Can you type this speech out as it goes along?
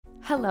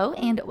Hello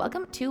and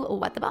welcome to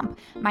What the Bump.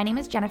 My name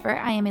is Jennifer.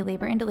 I am a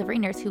labor and delivery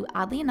nurse who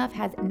oddly enough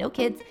has no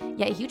kids,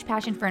 yet a huge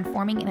passion for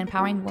informing and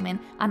empowering women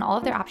on all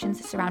of their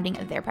options surrounding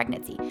their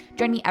pregnancy.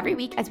 Join me every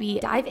week as we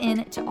dive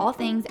into all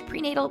things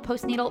prenatal,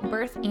 postnatal,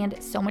 birth,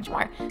 and so much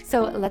more.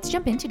 So let's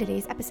jump into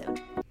today's episode.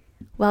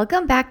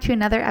 Welcome back to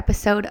another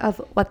episode of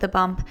What the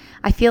Bump.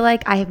 I feel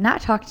like I have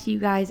not talked to you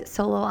guys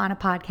solo on a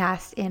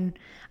podcast in,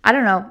 I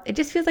don't know, it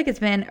just feels like it's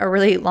been a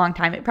really long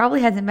time. It probably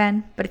hasn't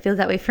been, but it feels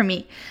that way for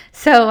me.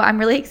 So I'm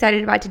really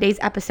excited about today's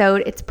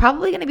episode. It's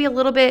probably going to be a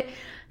little bit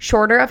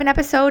shorter of an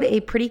episode,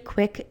 a pretty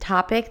quick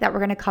topic that we're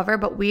going to cover,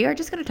 but we are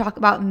just going to talk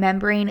about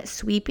membrane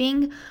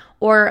sweeping,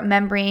 or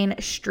membrane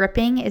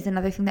stripping is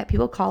another thing that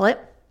people call it.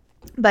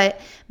 But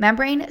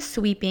membrane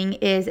sweeping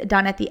is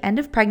done at the end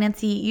of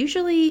pregnancy.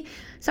 Usually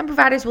some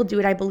providers will do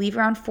it, I believe,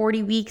 around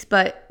 40 weeks,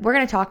 but we're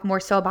going to talk more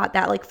so about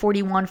that like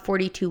 41,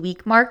 42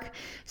 week mark.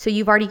 So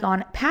you've already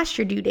gone past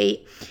your due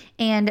date,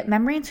 and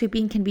membrane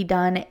sweeping can be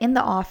done in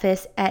the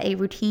office at a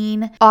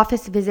routine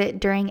office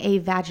visit during a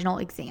vaginal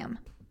exam.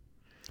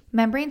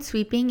 Membrane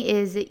sweeping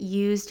is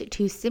used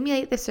to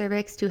stimulate the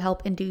cervix to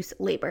help induce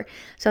labor.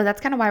 So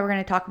that's kind of why we're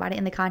going to talk about it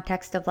in the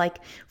context of like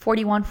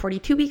 41,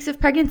 42 weeks of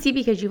pregnancy,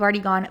 because you've already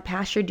gone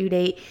past your due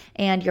date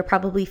and you're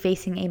probably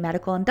facing a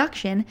medical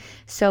induction.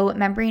 So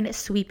membrane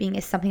sweeping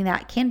is something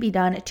that can be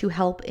done to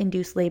help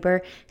induce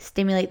labor,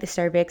 stimulate the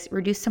cervix,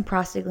 reduce some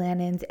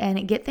prostaglandins,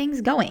 and get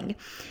things going.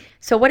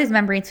 So what is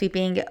membrane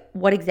sweeping?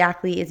 What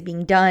exactly is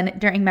being done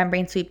during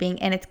membrane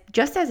sweeping? And it's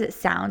just as it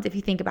sounds if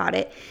you think about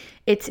it.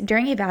 It's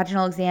during a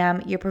vaginal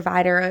exam, your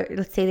provider,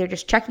 let's say they're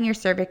just checking your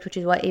cervix, which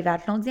is what a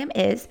vaginal exam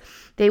is.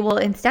 They will,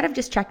 instead of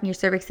just checking your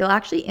cervix, they'll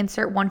actually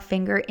insert one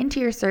finger into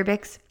your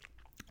cervix,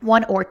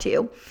 one or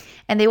two,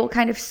 and they will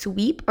kind of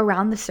sweep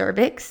around the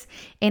cervix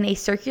in a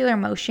circular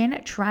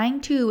motion, trying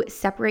to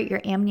separate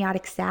your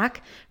amniotic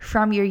sac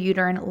from your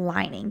uterine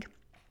lining.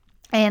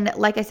 And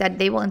like I said,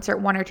 they will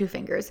insert one or two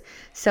fingers.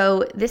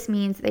 So this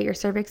means that your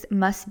cervix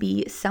must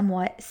be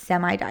somewhat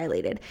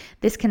semi-dilated.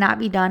 This cannot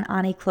be done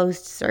on a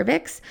closed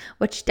cervix,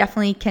 which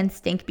definitely can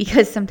stink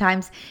because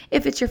sometimes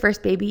if it's your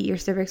first baby, your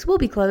cervix will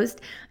be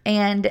closed.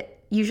 And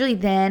usually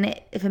then,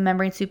 if a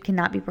membrane sweep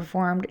cannot be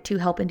performed to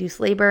help induce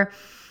labor,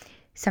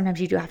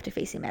 sometimes you do have to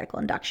face a medical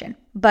induction.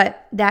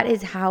 But that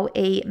is how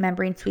a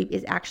membrane sweep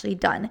is actually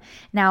done.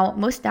 Now,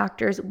 most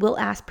doctors will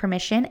ask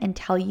permission and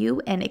tell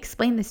you and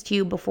explain this to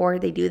you before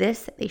they do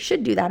this. They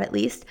should do that at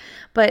least.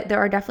 But there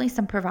are definitely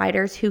some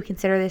providers who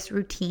consider this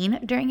routine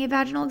during a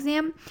vaginal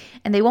exam,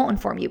 and they won't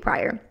inform you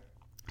prior.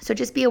 So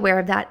just be aware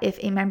of that. If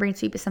a membrane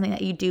sweep is something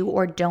that you do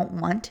or don't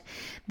want,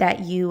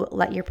 that you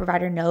let your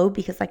provider know,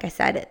 because like I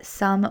said,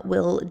 some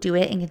will do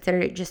it and consider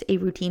it just a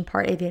routine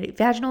part of a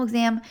vaginal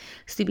exam,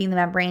 sweeping the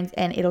membranes,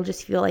 and it'll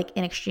just feel like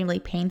an extremely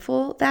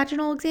painful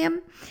vaginal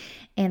exam.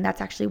 And that's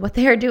actually what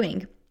they are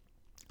doing.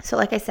 So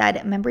like I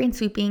said, membrane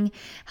sweeping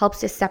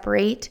helps to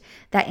separate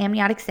that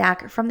amniotic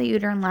sac from the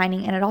uterine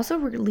lining, and it also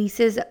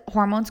releases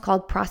hormones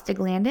called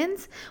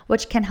prostaglandins,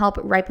 which can help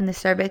ripen the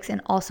cervix and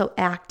also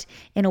act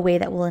in a way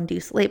that will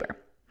induce labor.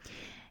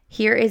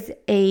 Here is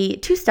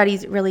two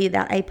studies really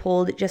that I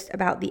pulled just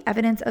about the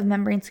evidence of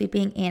membrane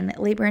sweeping in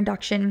labor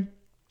induction.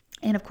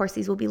 And of course,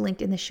 these will be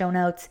linked in the show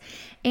notes.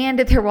 And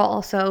there will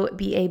also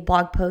be a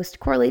blog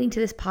post correlating to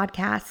this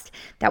podcast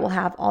that will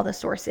have all the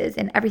sources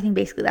and everything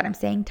basically that I'm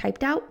saying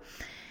typed out.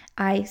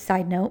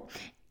 Side note,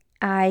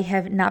 I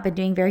have not been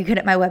doing very good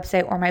at my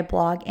website or my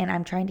blog, and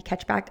I'm trying to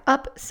catch back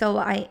up. So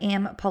I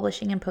am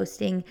publishing and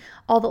posting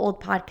all the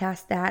old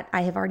podcasts that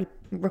I have already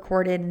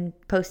recorded and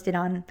posted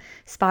on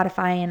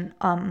Spotify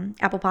and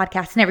Apple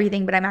Podcasts and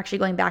everything, but I'm actually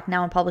going back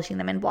now and publishing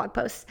them in blog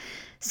posts.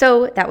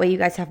 So that way you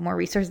guys have more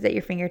resources at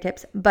your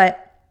fingertips.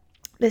 But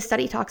this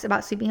study talks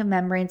about sweeping of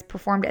membranes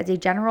performed as a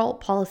general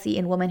policy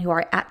in women who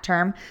are at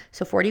term,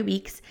 so 40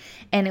 weeks,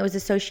 and it was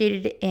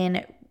associated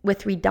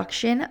with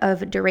reduction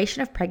of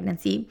duration of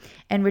pregnancy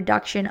and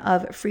reduction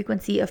of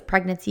frequency of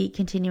pregnancy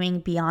continuing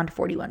beyond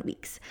 41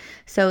 weeks.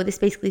 So this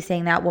basically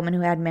saying that women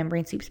who had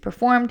membrane sweeps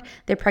performed,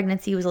 their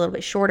pregnancy was a little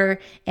bit shorter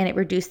and it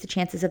reduced the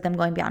chances of them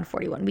going beyond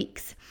 41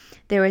 weeks.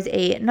 There was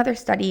another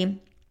study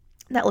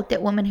that looked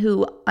at women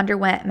who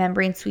underwent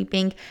membrane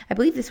sweeping. I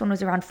believe this one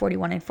was around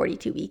 41 and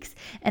 42 weeks,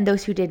 and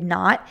those who did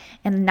not.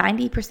 And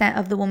 90%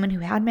 of the women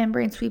who had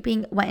membrane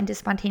sweeping went into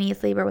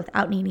spontaneous labor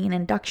without needing an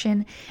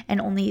induction,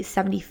 and only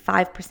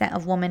 75%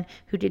 of women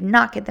who did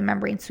not get the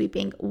membrane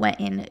sweeping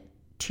went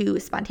into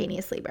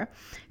spontaneous labor.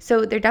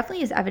 So there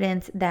definitely is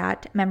evidence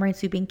that membrane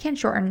sweeping can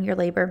shorten your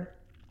labor,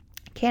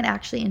 can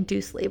actually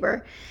induce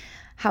labor.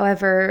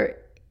 However,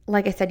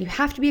 like I said, you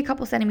have to be a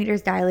couple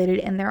centimeters dilated,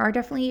 and there are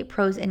definitely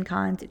pros and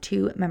cons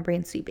to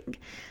membrane sweeping.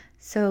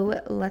 So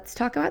let's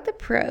talk about the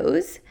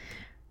pros.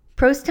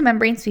 Pros to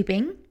membrane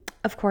sweeping.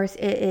 Of course,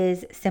 it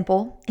is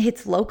simple,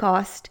 it's low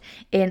cost,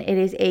 and it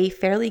is a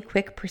fairly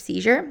quick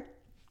procedure.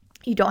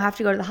 You don't have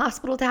to go to the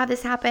hospital to have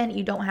this happen.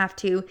 You don't have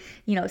to,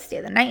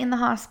 stay the night in the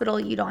hospital.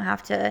 You don't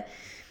have to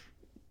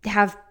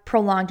have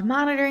prolonged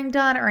monitoring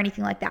done or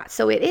anything like that.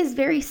 So it is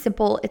very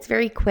simple. It's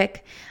very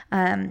quick,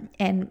 and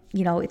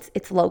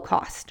it's low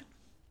cost.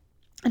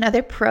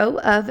 Another pro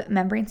of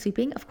membrane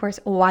sweeping, of course,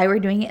 why we're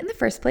doing it in the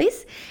first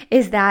place,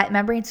 is that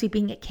membrane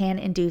sweeping can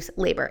induce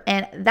labor.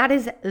 And that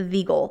is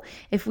the goal.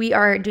 If we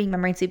are doing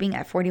membrane sweeping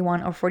at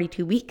 41 or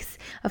 42 weeks,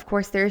 of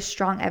course, there is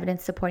strong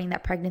evidence supporting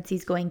that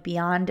pregnancies going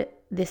beyond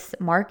this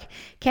mark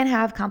can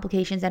have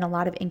complications and a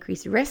lot of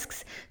increased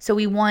risks. So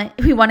we want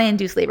to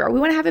induce labor.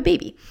 We want to have a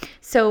baby.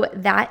 So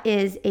that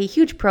is a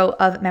huge pro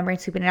of membrane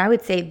sweeping. And I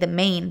would say the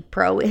main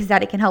pro is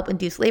that it can help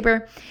induce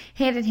labor.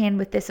 Hand in hand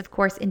with this, of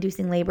course,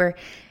 inducing labor,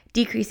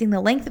 decreasing the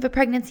length of a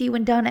pregnancy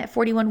when done at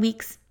 41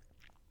 weeks,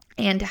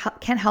 and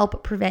can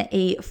help prevent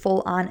a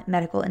full-on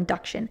medical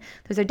induction.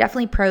 Those are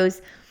definitely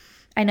pros.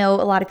 I know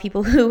a lot of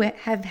people who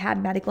have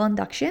had medical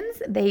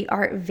inductions. They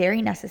are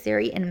very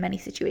necessary in many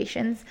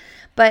situations,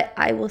 but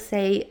I will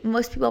say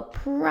most people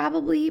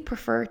probably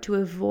prefer to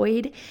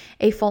avoid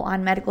a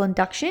full-on medical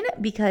induction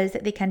because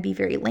they can be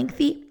very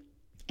lengthy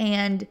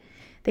and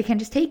they can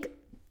just take,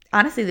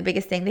 honestly, the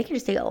biggest thing, they can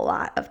just take a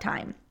lot of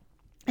time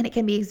and it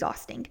can be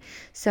exhausting.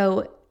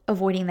 So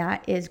avoiding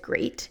that is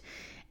great.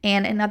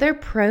 And another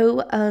pro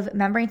of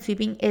membrane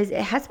sweeping is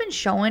it has been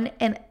shown,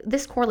 and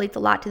this correlates a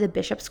lot to the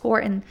Bishop score.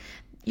 And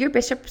your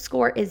Bishop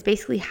score is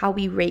basically how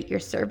we rate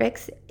your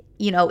cervix,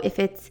 if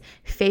it's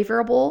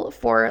favorable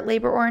for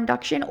labor or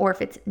induction or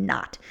if it's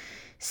not.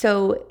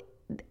 So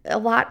a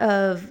lot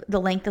of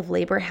the length of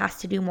labor has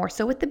to do more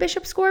so with the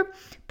Bishop score,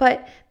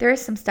 but there are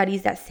some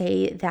studies that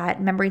say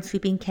that membrane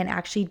sweeping can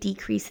actually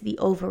decrease the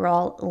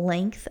overall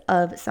length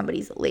of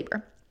somebody's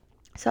labor.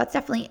 So that's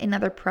definitely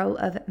another pro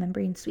of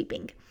membrane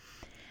sweeping.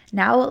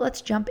 Now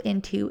let's jump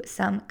into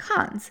some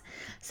cons.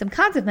 Some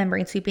cons of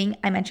membrane sweeping.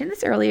 I mentioned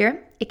this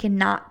earlier. It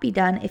cannot be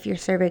done if your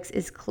cervix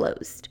is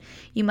closed.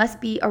 You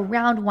must be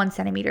around 1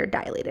 centimeter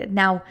dilated.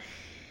 Now,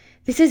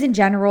 this is in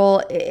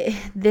general.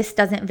 This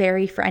doesn't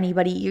vary for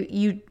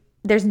anybody.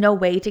 There's no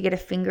way to get a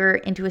finger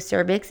into a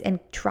cervix and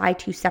try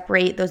to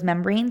separate those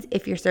membranes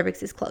if your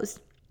cervix is closed.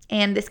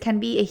 And this can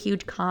be a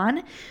huge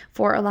con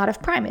for a lot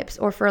of primips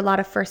or for a lot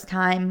of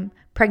first-time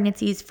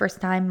pregnancies,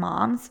 first-time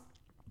moms,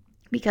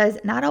 because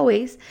not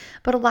always,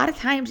 but a lot of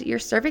times your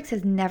cervix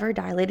has never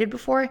dilated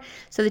before.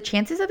 So the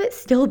chances of it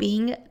still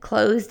being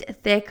closed,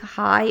 thick,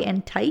 high,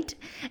 and tight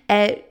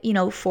at,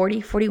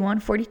 40, 41,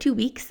 42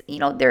 weeks,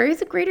 there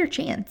is a greater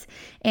chance.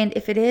 And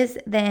if it is,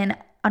 then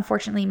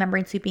unfortunately,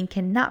 membrane sweeping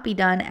cannot be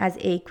done as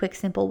a quick,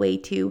 simple way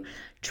to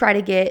try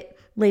to get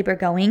labor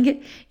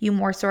going. You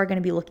more so are going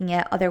to be looking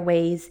at other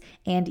ways,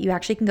 and you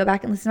actually can go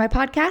back and listen to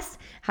my podcast,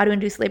 How to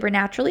Induce Labor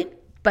Naturally.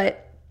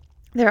 But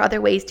there are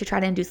other ways to try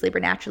to induce labor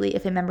naturally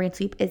if a membrane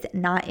sweep is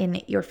not in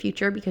your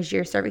future because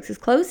your cervix is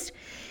closed.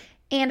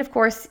 And of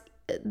course,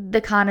 the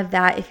con of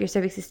that, if your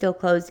cervix is still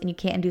closed and you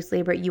can't induce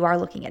labor, you are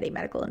looking at a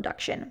medical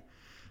induction.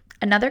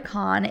 Another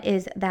con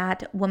is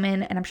that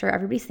women, and I'm sure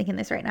everybody's thinking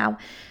this right now,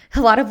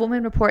 a lot of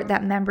women report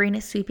that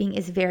membrane sweeping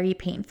is very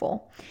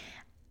painful.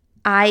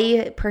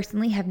 I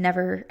personally have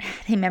never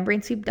had a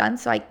membrane sweep done,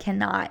 so I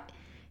cannot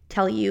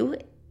tell you,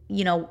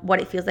 what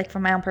it feels like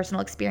from my own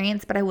personal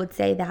experience. But I would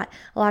say that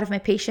a lot of my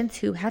patients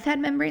who have had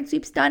membrane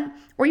sweeps done,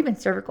 or even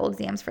cervical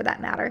exams for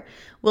that matter,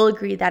 will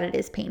agree that it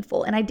is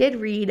painful. And I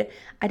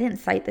didn't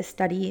cite this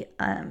study,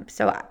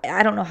 so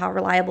I don't know how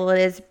reliable it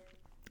is.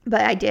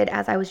 But I did,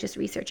 as I was just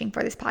researching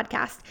for this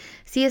podcast,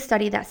 see a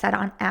study that said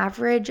on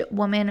average,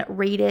 women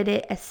rated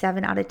it a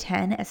 7 out of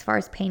 10 as far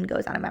as pain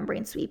goes on a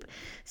membrane sweep.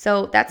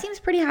 So that seems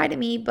pretty high to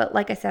me. But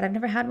like I said, I've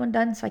never had one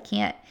done, so I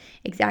can't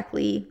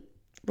exactly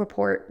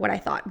report what I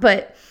thought.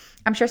 But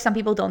I'm sure some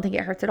people don't think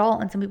it hurts at all,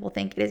 and some people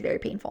think it is very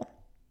painful.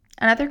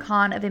 Another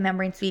con of a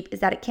membrane sweep is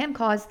that it can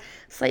cause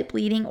slight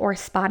bleeding or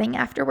spotting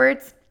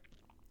afterwards.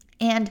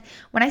 And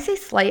when I say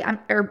slight,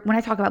 when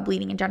I talk about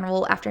bleeding in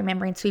general after a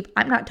membrane sweep,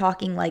 I'm not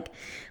talking like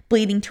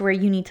bleeding to where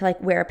you need to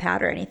wear a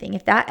pad or anything.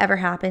 If that ever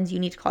happens, you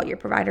need to call your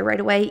provider right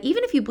away.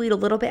 Even if you bleed a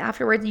little bit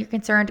afterwards and you're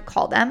concerned,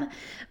 call them.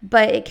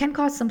 But it can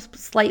cause some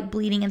slight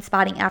bleeding and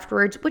spotting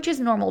afterwards, which is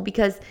normal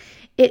because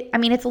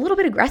it's a little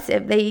bit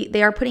aggressive.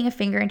 They are putting a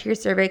finger into your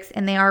cervix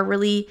and they are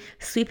really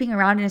sweeping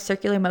around in a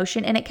circular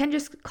motion, and it can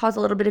just cause a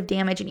little bit of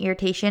damage and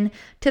irritation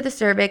to the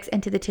cervix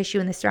and to the tissue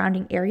in the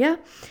surrounding area.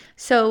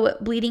 So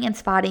bleeding and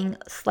spotting,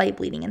 slight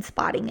bleeding and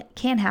spotting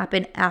can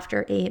happen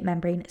after a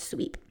membrane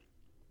sweep.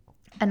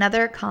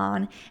 Another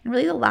con, and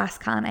really the last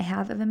con I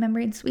have of a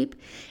membrane sweep,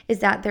 is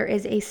that there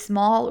is a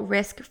small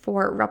risk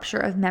for rupture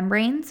of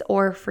membranes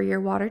or for your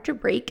water to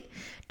break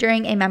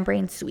during a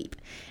membrane sweep.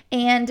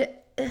 And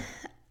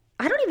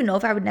I don't even know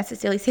if I would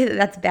necessarily say that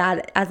that's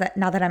bad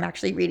now that I'm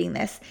actually reading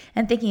this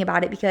and thinking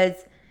about it, because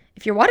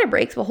if your water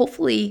breaks, well,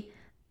 hopefully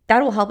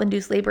that will help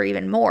induce labor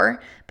even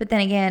more. But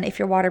then again, if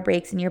your water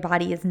breaks and your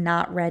body is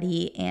not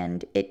ready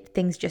and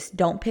things just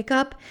don't pick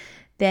up,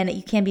 then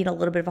you can be in a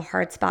little bit of a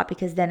hard spot,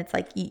 because then it's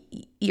like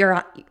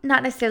you're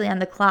not necessarily on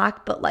the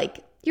clock,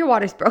 but your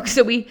water's broke.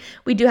 So we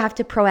do have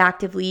to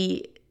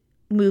proactively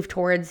move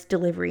towards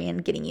delivery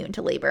and getting you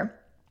into labor.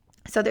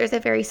 So there's a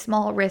very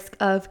small risk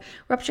of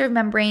rupture of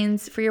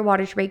membranes for your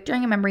water to break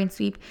during a membrane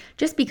sweep,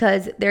 just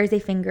because there's a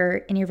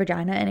finger in your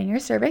vagina and in your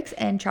cervix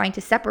and trying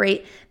to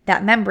separate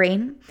that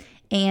membrane.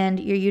 and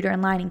your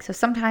uterine lining. So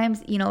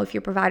sometimes, if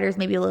your provider is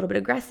maybe a little bit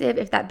aggressive,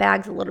 if that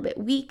bag's a little bit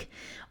weak,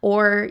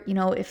 or,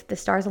 if the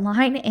stars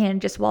align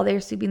and just while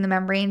they're sweeping the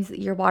membranes,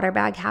 your water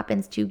bag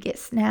happens to get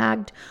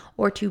snagged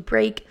or to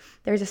break,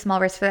 there's a small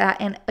risk for that.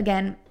 And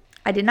again,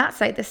 I did not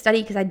cite this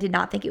study because I did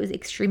not think it was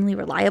extremely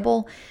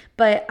reliable,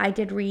 but I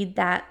did read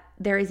that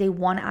there is a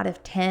 1 out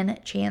of 10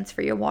 chance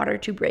for your water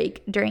to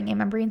break during a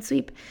membrane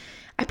sweep.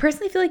 I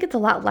personally feel like it's a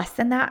lot less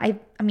than that.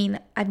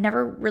 I've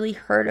never really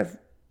heard of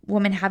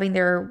women having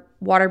their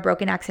water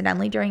broken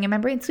accidentally during a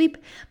membrane sweep,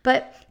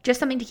 but just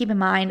something to keep in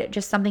mind,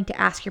 just something to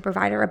ask your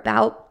provider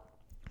about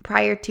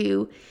prior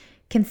to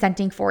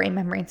consenting for a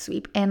membrane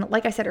sweep. And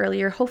like I said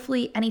earlier,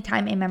 hopefully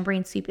anytime a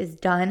membrane sweep is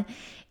done,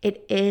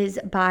 it is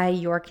by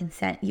your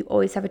consent. You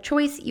always have a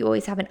choice. You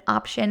always have an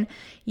option.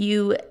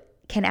 You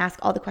can ask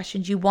all the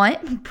questions you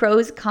want,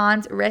 pros,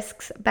 cons,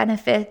 risks,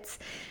 benefits,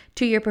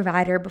 to your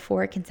provider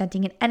before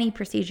consenting in any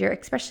procedure,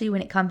 especially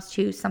when it comes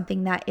to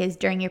something that is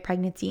during your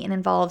pregnancy and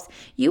involves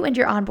you and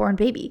your unborn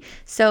baby.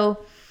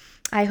 So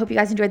I hope you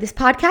guys enjoyed this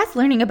podcast,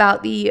 learning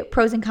about the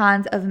pros and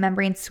cons of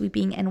membrane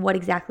sweeping and what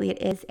exactly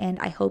it is. And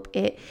I hope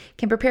it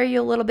can prepare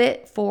you a little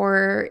bit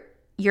for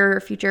your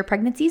future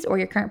pregnancies or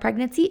your current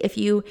pregnancy if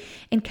you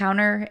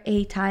encounter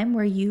a time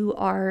where you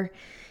are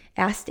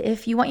asked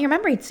if you want your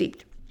membrane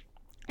swept.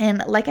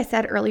 And like I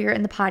said earlier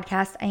in the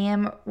podcast, I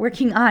am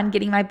working on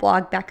getting my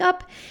blog back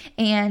up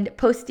and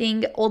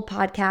posting old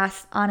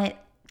podcasts on it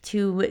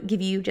to give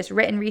you just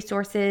written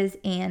resources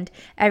and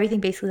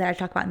everything basically that I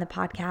talk about in the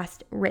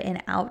podcast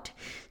written out.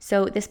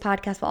 So this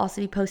podcast will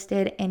also be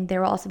posted, and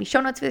there will also be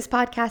show notes for this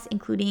podcast,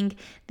 including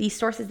the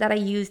sources that I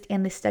used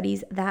and the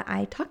studies that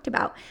I talked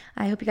about.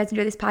 I hope you guys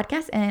enjoy this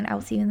podcast, and I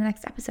will see you in the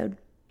next episode.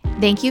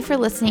 Thank you for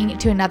listening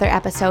to another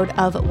episode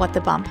of What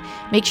the Bump.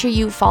 Make sure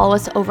you follow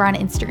us over on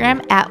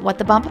Instagram at What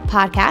the Bump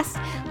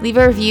Podcast. Leave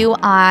a review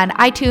on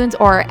iTunes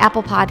or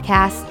Apple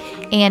Podcasts,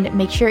 and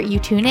make sure you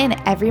tune in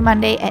every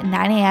Monday at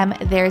 9 a.m.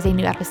 There's a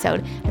new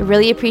episode. I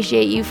really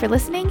appreciate you for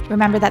listening.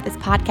 Remember that this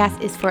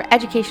podcast is for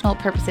educational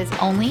purposes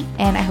only,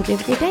 and I hope you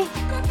have a great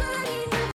day.